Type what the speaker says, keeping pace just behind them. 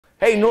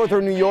Hey,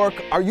 Northern New York,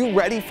 are you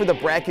ready for the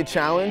bracket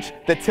challenge?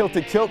 The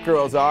Tilted Kilt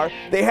girls are.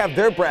 They have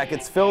their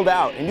brackets filled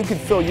out, and you can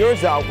fill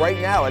yours out right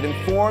now at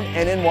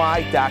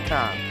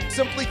informnny.com.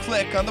 Simply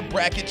click on the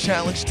Bracket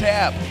Challenge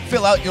tab.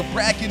 Fill out your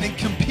bracket and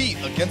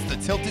compete against the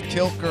Tilted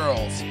Kilt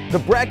girls. The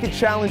Bracket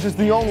Challenge is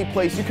the only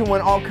place you can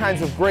win all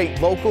kinds of great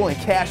local and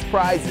cash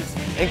prizes,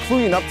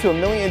 including up to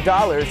 $1 million,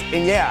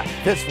 and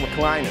yeah, this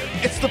recliner.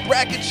 It's the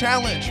Bracket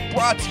Challenge,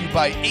 brought to you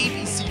by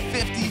ABC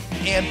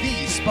 50 and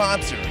these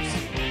sponsors.